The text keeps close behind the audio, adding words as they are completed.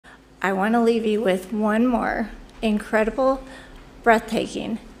I want to leave you with one more incredible,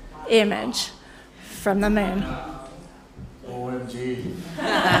 breathtaking image from the moon. OMG.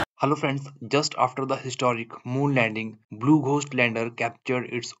 Hello friends, just after the historic moon landing, Blue Ghost lander captured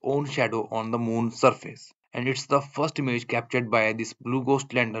its own shadow on the moon's surface. And it's the first image captured by this Blue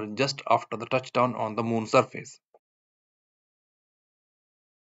Ghost lander just after the touchdown on the moon's surface.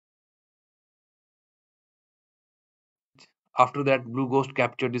 After that, Blue Ghost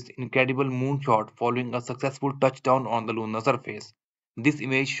captured this incredible moonshot following a successful touchdown on the lunar surface. This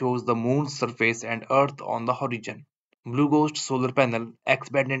image shows the moon's surface and Earth on the horizon. Blue Ghost solar panel,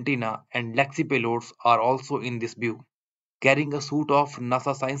 X-band antenna, and LEXI payloads are also in this view. Carrying a suite of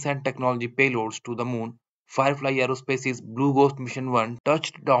NASA science and technology payloads to the moon, Firefly Aerospace's Blue Ghost Mission 1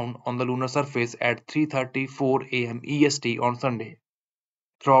 touched down on the lunar surface at 3:34 a.m. EST on Sunday.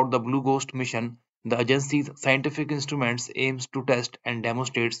 Throughout the Blue Ghost mission, the agency's scientific instruments aims to test and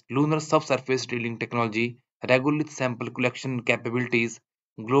demonstrates lunar subsurface drilling technology, regolith sample collection capabilities,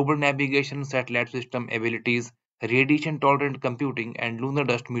 global navigation satellite system abilities, radiation-tolerant computing, and lunar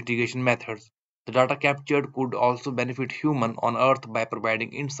dust mitigation methods. The data captured could also benefit humans on Earth by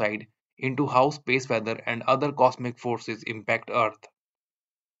providing insight into how space weather and other cosmic forces impact Earth.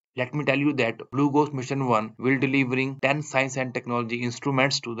 Let me tell you that Blue Ghost Mission 1 will delivering 10 science and technology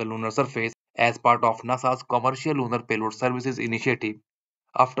instruments to the lunar surface as part of NASA's Commercial Lunar Payload Services initiative.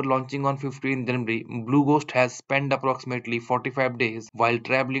 After launching on 15 January, Blue Ghost has spent approximately 45 days while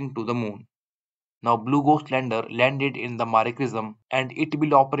traveling to the moon. Now Blue Ghost lander landed in the Mare Crisium and it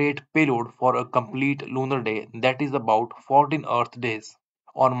will operate payload for a complete lunar day, that is about 14 Earth days.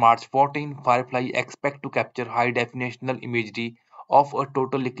 On March 14, Firefly expect to capture high-definitional imagery of a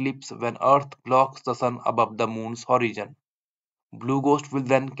total eclipse when Earth blocks the sun above the moon's horizon. Blue Ghost will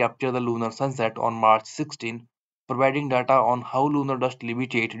then capture the lunar sunset on March 16, providing data on how lunar dust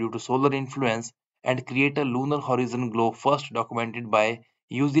levitate due to solar influence and create a lunar horizon glow first documented by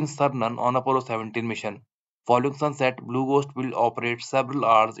using Cernan on Apollo 17 mission. Following sunset, Blue Ghost will operate several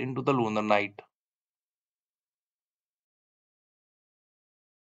hours into the lunar night.